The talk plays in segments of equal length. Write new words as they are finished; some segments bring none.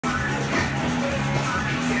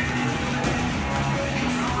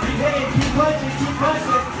hitting, keep punching, keep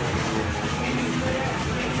punching.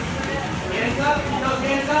 Hands up,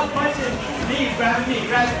 hands up, punching. Knee, grab a knee,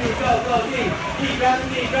 go, knee. Knee, grab a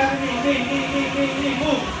knee, knee,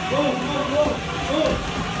 move.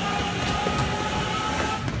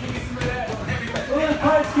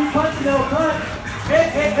 Punch, keep punching, though, punch. Hit.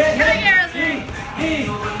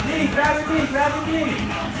 Knee, grab a knee.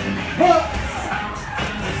 Hook.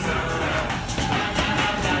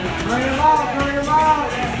 Bring him out.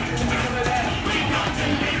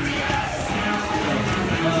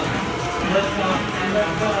 Let's go.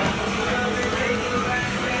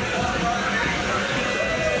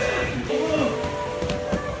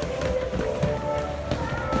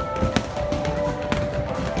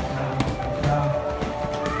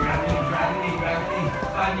 Grab knee.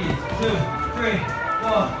 5 knees. 2, 3,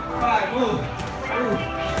 4, 5. Move.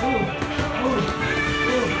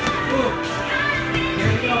 Here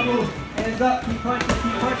we go, move. Hands up, keep punching.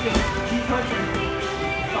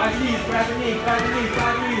 5 knees, grab a knee, 5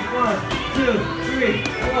 knees. 1, 2, 3,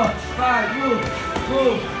 4, 5, move.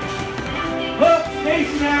 Hook,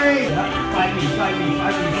 stationary. 5 knees.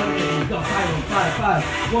 Go, 5.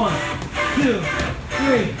 1, 2,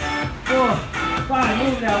 3, 4, 5.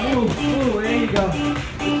 Move now, move. There you go.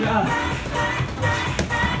 Good job.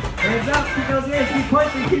 Hands up, keep those hands, keep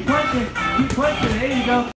punching. There you go.